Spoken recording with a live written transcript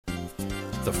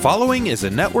The following is a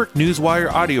Network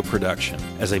Newswire audio production.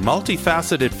 As a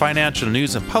multifaceted financial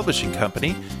news and publishing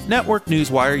company, Network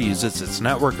Newswire uses its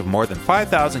network of more than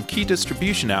 5,000 key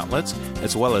distribution outlets,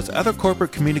 as well as other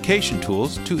corporate communication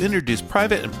tools, to introduce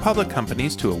private and public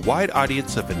companies to a wide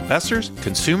audience of investors,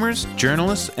 consumers,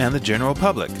 journalists, and the general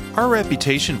public. Our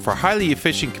reputation for highly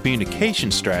efficient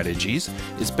communication strategies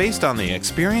is based on the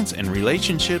experience and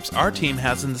relationships our team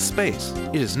has in the space.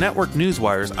 It is Network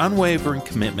Newswire's unwavering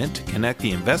commitment to connect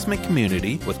the investment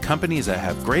community with companies that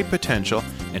have great potential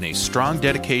and a strong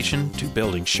dedication to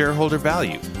building shareholder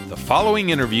value. The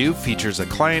following interview features a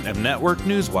client of Network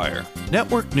Newswire.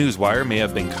 Network Newswire may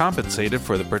have been compensated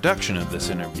for the production of this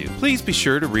interview. Please be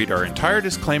sure to read our entire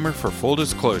disclaimer for full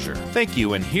disclosure. Thank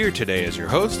you, and here today as your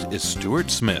host is Stuart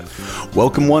Smith.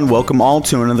 Welcome one, welcome all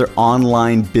to another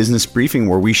online business briefing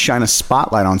where we shine a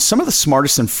spotlight on some of the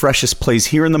smartest and freshest plays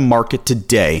here in the market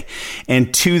today.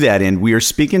 And to that end, we are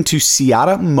speaking to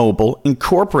Siyata Mobile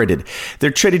Incorporated.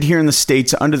 They're traded here in the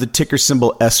States under the ticker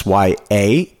symbol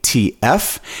SYATF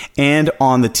and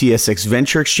on the TSX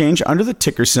Venture exchange under the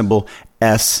ticker symbol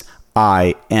SIM.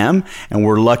 And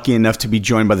we're lucky enough to be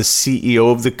joined by the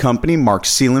CEO of the company, Mark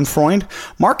Seelenfreund.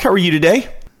 Mark, how are you today?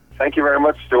 Thank you very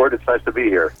much, Stuart. It's nice to be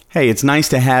here. Hey, it's nice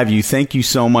to have you. Thank you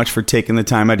so much for taking the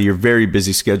time out of your very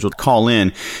busy schedule to call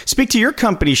in. Speak to your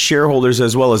company's shareholders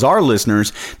as well as our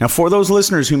listeners. Now, for those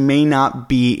listeners who may not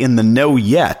be in the know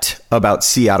yet about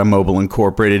Siyata Mobile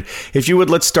Incorporated, if you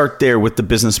would, let's start there with the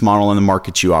business model and the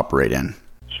markets you operate in.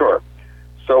 Sure.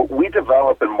 So we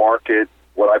develop and market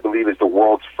what I believe is the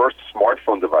world's first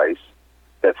smartphone device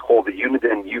that's called the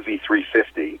Uniden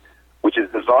UV350, which is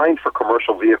designed for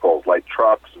commercial vehicles like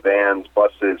trucks, vans,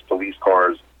 buses, police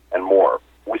cars, and more.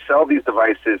 We sell these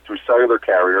devices through cellular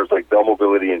carriers like Bell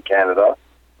Mobility in Canada,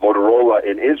 Motorola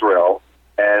in Israel,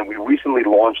 and we recently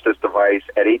launched this device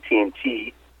at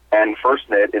AT&T and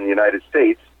FirstNet in the United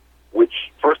States, which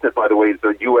FirstNet, by the way, is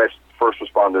the U.S. First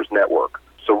Responders Network.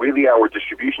 So really our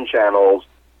distribution channels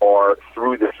are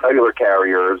through the cellular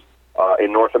carriers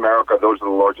in North America. Those are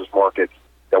the largest markets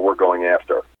that we're going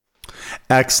after.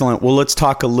 Excellent. Well, let's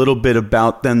talk a little bit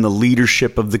about then the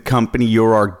leadership of the company.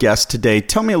 You're our guest today.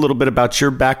 Tell me a little bit about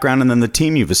your background and then the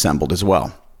team you've assembled as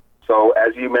well. So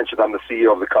as you mentioned, I'm the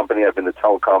CEO of the company. I've been in the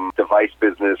telecom device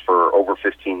business for over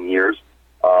 15 years.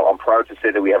 I'm proud to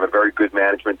say that we have a very good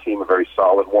management team, a very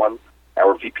solid one.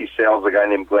 Our VP sales is a guy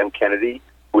named Glenn Kennedy,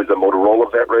 who is a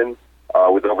Motorola veteran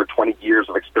with over 20 years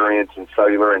of experience in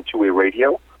cellular and two-way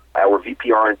radio. Our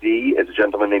VP R&D is a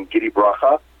gentleman named Gidi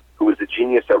Bracha, who is the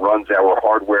genius that runs our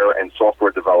hardware and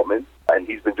software development, and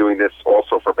he's been doing this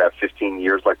also for about 15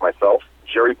 years like myself.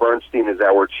 Jerry Bernstein is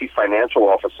our Chief Financial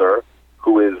Officer,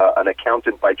 who is an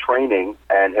accountant by training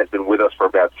and has been with us for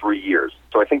about 3 years.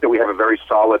 So I think that we have a very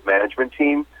solid management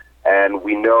team, and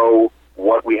we know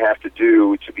what we have to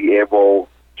do to be able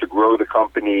to grow the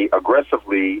company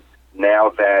aggressively now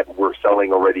that we're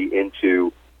selling already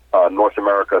into North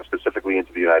America, specifically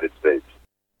into the United States.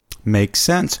 Makes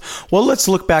sense. Well, let's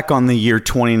look back on the year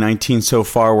 2019 so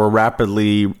far. We're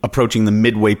rapidly approaching the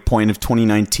midway point of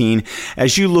 2019.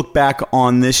 As you look back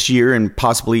on this year and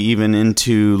possibly even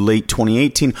into late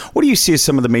 2018, what do you see as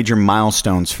some of the major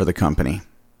milestones for the company?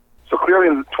 So clearly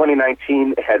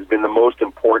 2019 has been the most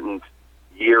important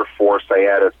year for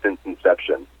Siyata since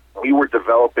inception. We were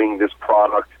developing this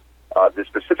product, this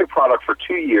specific product, for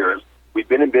 2 years. We've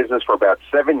been in business for about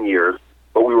 7 years,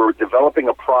 but we were developing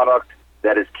a product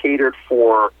that is catered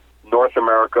for North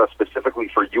America, specifically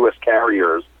for U.S.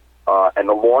 carriers, and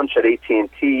the launch at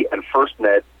AT&T and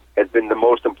FirstNet has been the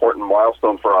most important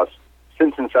milestone for us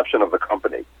since inception of the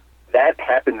company. That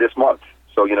happened this month.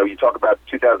 So, you talk about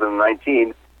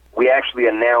 2019, we actually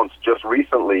announced just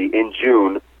recently in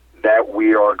June that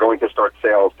we are going to start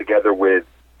sales together with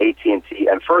AT&T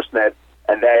and FirstNet,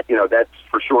 and that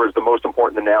for sure is the most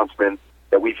important announcement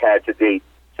that we've had to date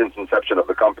since inception of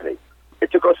the company.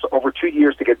 It took us over 2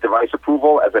 years to get device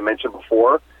approval, as I mentioned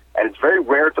before, and it's very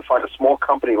rare to find a small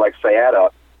company like Siyata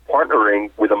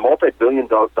partnering with a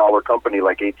multi-billion-dollar company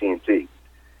like AT&T.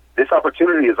 This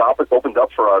opportunity has opened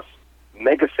up for us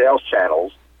mega sales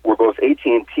channels where both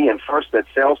AT&T and FirstNet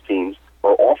sales teams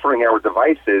are offering our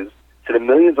devices to the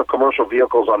millions of commercial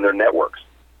vehicles on their networks.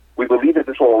 We believe that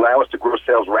this will allow us to grow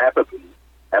sales rapidly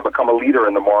and become a leader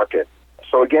in the market.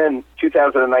 So again,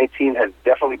 2019 has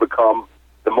definitely become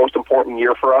the most important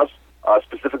year for us,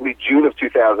 specifically June of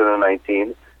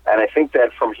 2019. And I think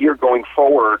that from here going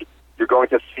forward, you're going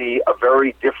to see a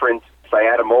very different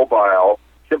Siyata Mobile,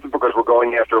 simply because we're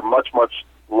going after much, much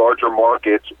larger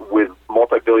markets with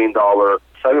multi-billion-dollar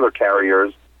cellular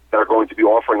carriers that are going to be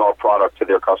offering our product to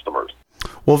their customers.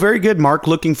 Well, very good, Mark.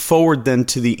 Looking forward then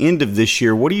to the end of this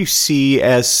year, what do you see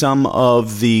as some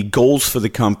of the goals for the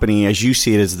company as you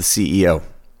see it as the CEO?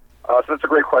 So that's a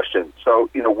great question. So,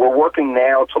 we're working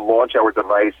now to launch our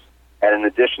device at an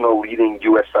additional leading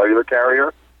U.S. cellular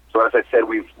carrier. So as I said,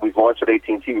 we've launched at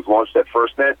AT&T, we've launched at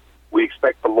FirstNet. We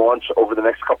expect to launch over the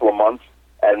next couple of months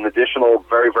at an additional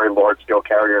very, very large-scale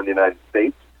carrier in the United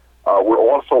States. We're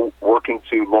also working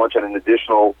to launch at an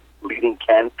additional leading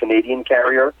Canadian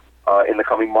carrier in the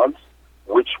coming months,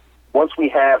 which once we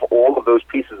have all of those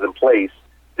pieces in place,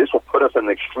 this will put us in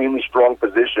an extremely strong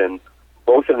position,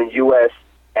 both in the U.S.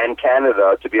 and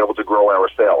Canada, to be able to grow our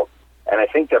sales. And I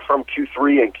think that from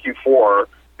Q3 and Q4,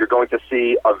 you're going to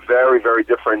see a very, very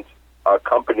different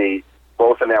company,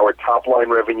 both in our top-line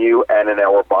revenue and in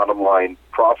our bottom-line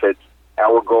profits.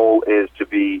 Our goal is to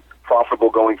be profitable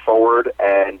going forward,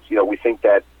 and we think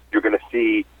that you're going to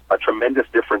see a tremendous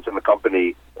difference in the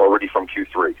company already from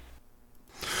Q3.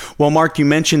 Well, Mark, you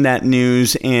mentioned that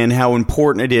news and how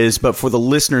important it is, but for the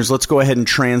listeners, let's go ahead and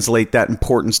translate that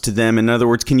importance to them. In other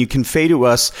words, can you convey to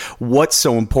us what's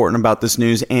so important about this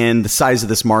news and the size of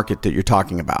this market that you're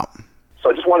talking about? So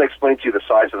I just want to explain to you the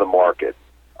size of the market.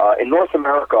 In North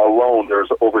America alone, there's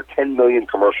over 10 million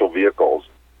commercial vehicles,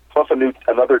 plus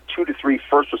another 2 to 3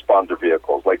 first responder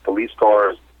vehicles like police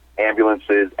cars,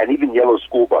 ambulances, and even yellow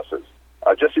school buses.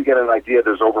 Just to get an idea,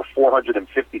 there's over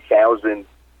 450,000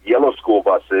 yellow school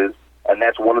buses, and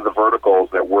that's one of the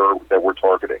verticals that we're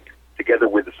targeting, together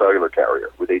with the cellular carrier,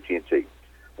 with AT&T.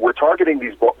 We're targeting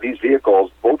these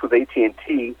vehicles both with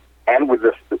AT&T and with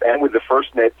the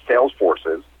FirstNet sales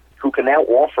forces, who can now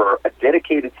offer a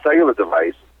dedicated cellular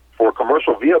device for a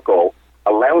commercial vehicle,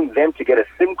 allowing them to get a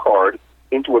SIM card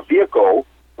into a vehicle,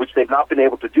 which they've not been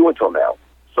able to do until now.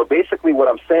 So basically what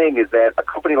I'm saying is that a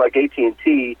company like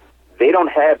AT&T, they don't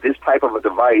have this type of a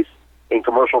device in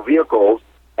commercial vehicles,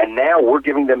 and now we're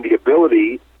giving them the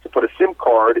ability to put a SIM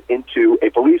card into a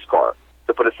police car,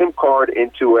 to put a SIM card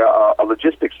into a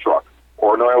logistics truck,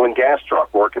 or an oil and gas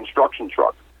truck, or a construction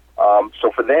truck.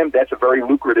 So for them, that's a very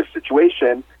lucrative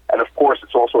situation, and of course,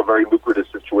 it's also a very lucrative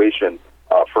situation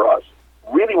for us.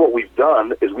 Really what we've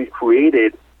done is we've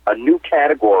created a new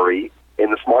category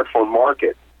in the smartphone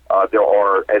market. There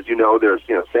are, as you know, there's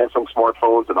Samsung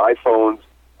smartphones and iPhones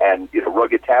and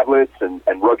rugged tablets and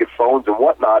rugged phones and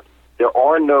whatnot. There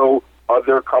are no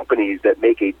other companies that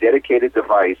make a dedicated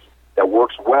device that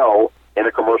works well in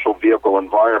a commercial vehicle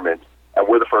environment, and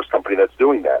we're the first company that's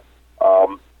doing that.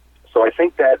 So I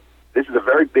think that this is a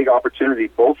very big opportunity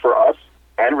both for us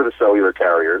and for the cellular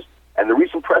carriers, and the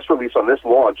recent press release on this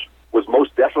launch was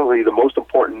most definitely the most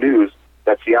important news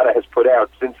that Siyata has put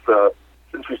out since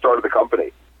we started the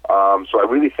company. So I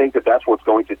really think that that's what's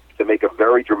going to make a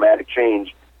very dramatic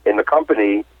change in the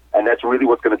company, and that's really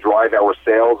what's going to drive our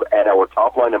sales and our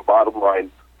top line and bottom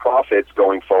line profits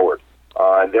going forward.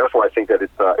 And therefore, I think that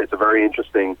it's a very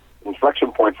interesting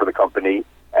inflection point for the company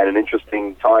and an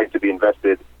interesting time to be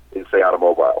invested in Siyata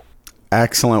Mobile.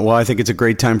 Excellent. Well, I think it's a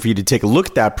great time for you to take a look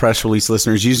at that press release,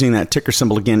 listeners, using that ticker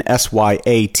symbol again,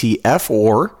 SYATF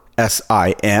or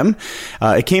SIM.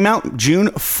 It came out June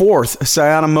 4th.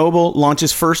 Siyata Mobile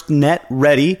launches first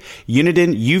net-ready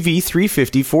Uniden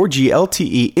UV350 4G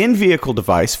LTE in-vehicle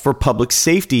device for public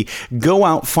safety. Go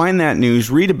out, find that news,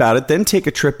 read about it, then take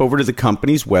a trip over to the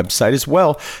company's website as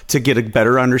well to get a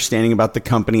better understanding about the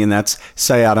company, and that's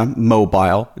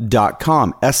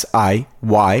SYATAmobile.com. SYATA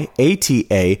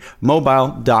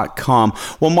mobile.com.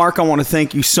 Well, Mark, I want to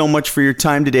thank you so much for your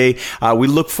time today. We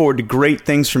look forward to great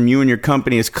things from you and your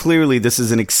company, as clearly this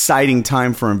is an exciting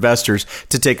time for investors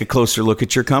to take a closer look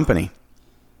at your company.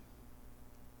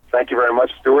 Thank you very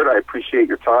much, Stuart. I appreciate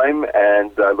your time,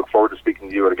 and I look forward to speaking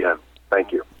to you again.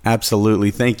 Thank you.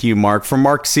 Absolutely. Thank you, Mark. For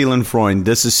Mark Seelenfreund,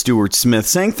 this is Stuart Smith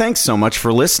saying thanks so much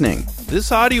for listening.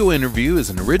 This audio interview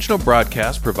is an original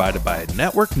broadcast provided by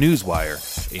Network Newswire,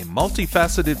 a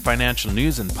multifaceted financial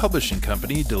news and publishing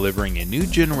company delivering a new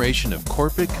generation of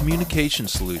corporate communication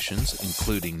solutions,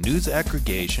 including news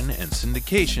aggregation and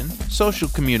syndication, social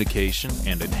communication,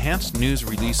 and enhanced news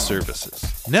release services.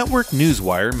 Network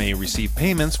Newswire may receive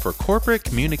payments for corporate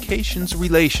communications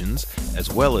relations,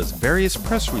 as well as various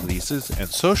press releases and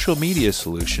social media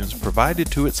solutions provided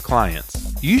to its clients.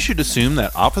 You should assume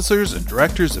that officers and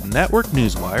directors of Network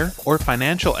Newswire or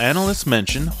financial analysts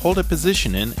mentioned hold a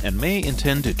position in and may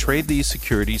intend to trade these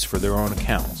securities for their own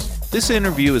accounts. This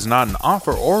interview is not an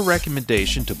offer or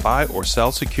recommendation to buy or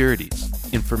sell securities.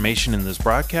 Information in this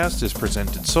broadcast is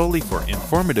presented solely for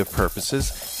informative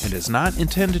purposes and is not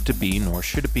intended to be, nor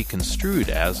should it be construed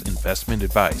as, investment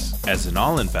advice. As in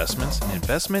all investments, an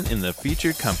investment in the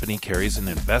featured company carries an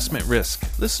investment risk.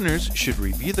 Listeners should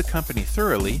review the company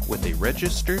thoroughly with a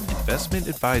registered investment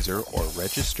advisor or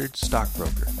registered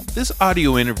stockbroker. This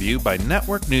audio interview by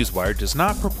Network Newswire does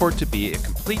not purport to be a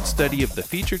complete study of the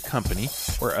featured company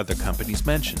or other companies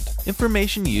mentioned.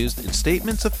 Information used in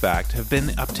statements of fact have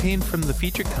been obtained from the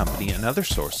featured company and other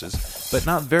sources, but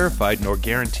not verified nor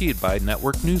guaranteed by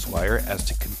Network Newswire as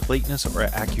to completeness or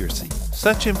accuracy.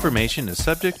 Such information is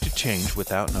subject to change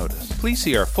without notice. Please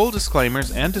see our full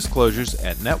disclaimers and disclosures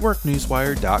at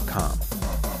networknewswire.com.